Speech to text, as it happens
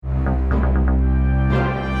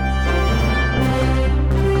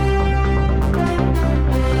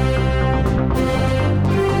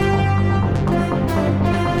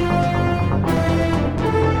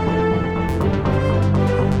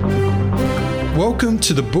Welcome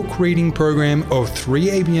to the book reading program of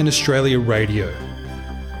 3ABN Australia Radio.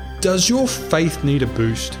 Does your faith need a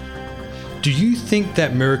boost? Do you think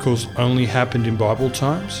that miracles only happened in Bible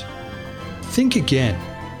times? Think again.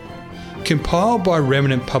 Compiled by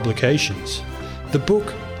Remnant Publications, the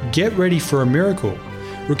book Get Ready for a Miracle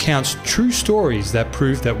recounts true stories that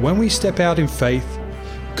prove that when we step out in faith,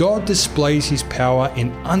 God displays His power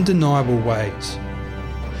in undeniable ways.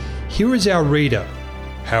 Here is our reader,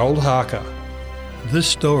 Harold Harker. This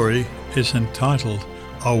story is entitled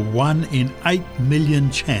A 1 in 8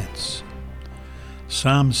 million Chance.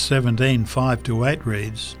 Psalm 17, 5-8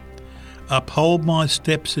 reads, Uphold my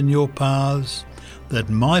steps in your paths, that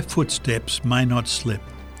my footsteps may not slip.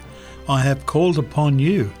 I have called upon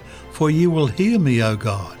you, for you will hear me, O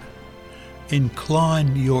God.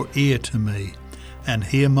 Incline your ear to me, and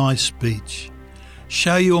hear my speech.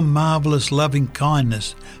 Show your marvellous loving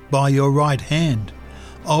kindness by your right hand,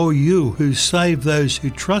 O you who save those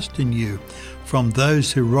who trust in you from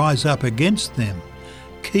those who rise up against them.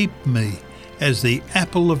 Keep me as the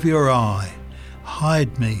apple of your eye.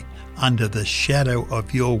 Hide me under the shadow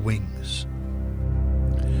of your wings.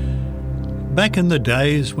 Back in the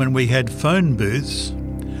days when we had phone booths,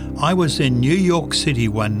 I was in New York City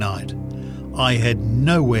one night. I had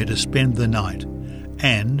nowhere to spend the night,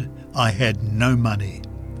 and I had no money.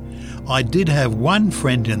 I did have one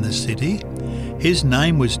friend in the city. His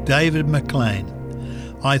name was David McLean.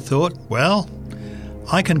 I thought, well,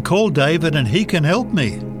 I can call David and he can help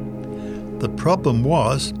me. The problem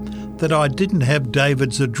was that I didn't have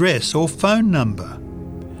David's address or phone number.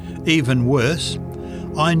 Even worse,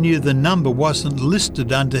 I knew the number wasn't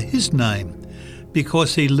listed under his name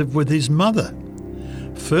because he lived with his mother.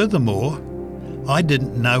 Furthermore, I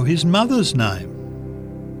didn't know his mother's name.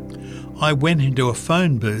 I went into a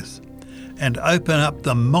phone booth and opened up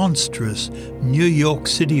the monstrous New York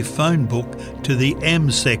City phone book to the M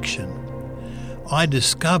section. I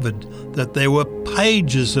discovered that there were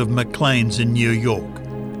pages of McLeans in New York.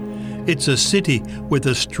 It's a city with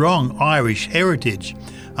a strong Irish heritage.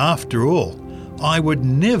 After all, I would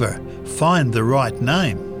never find the right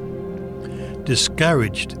name.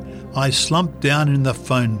 Discouraged, I slumped down in the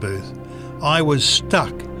phone booth. I was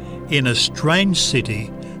stuck in a strange city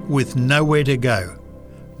with nowhere to go.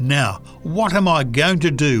 Now, what am I going to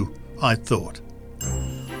do? I thought.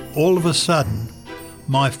 All of a sudden,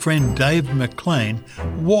 my friend Dave McLean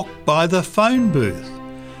walked by the phone booth.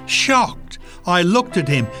 Shocked, I looked at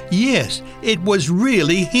him. Yes, it was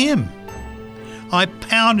really him. I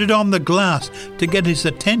pounded on the glass to get his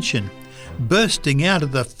attention. Bursting out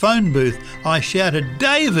of the phone booth, I shouted,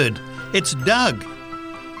 David, it's Doug.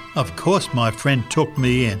 Of course, my friend took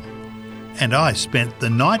me in, and I spent the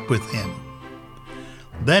night with him.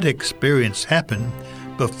 That experience happened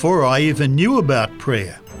before I even knew about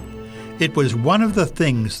prayer. It was one of the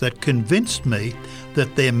things that convinced me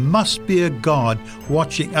that there must be a God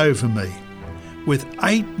watching over me. With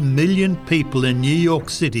 8 million people in New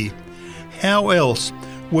York City, how else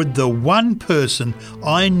would the one person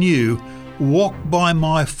I knew walk by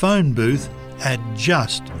my phone booth at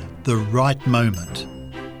just the right moment?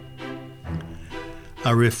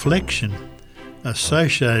 A reflection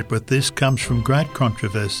associated with this comes from Great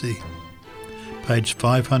Controversy, page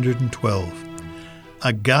 512.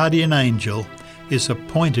 A guardian angel is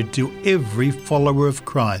appointed to every follower of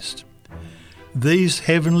Christ. These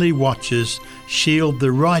heavenly watchers shield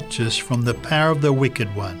the righteous from the power of the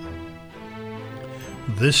wicked one.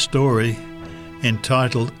 This story,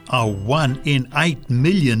 entitled A 1 in 8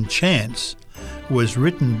 million Chance, was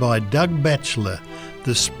written by Doug Batchelor,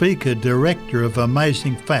 the speaker-director of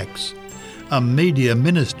Amazing Facts, a media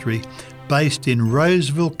ministry based in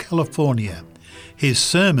Roseville, California. His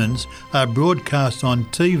sermons are broadcast on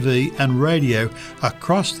TV and radio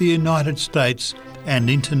across the United States and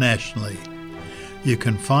internationally. You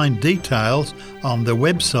can find details on the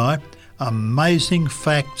website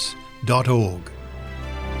amazingfacts.org.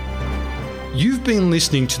 You've been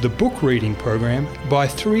listening to the book reading program by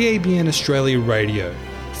 3ABN Australia Radio,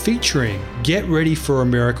 featuring Get Ready for a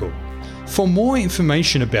Miracle. For more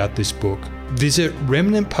information about this book, visit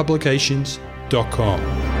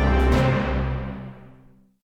remnantpublications.com.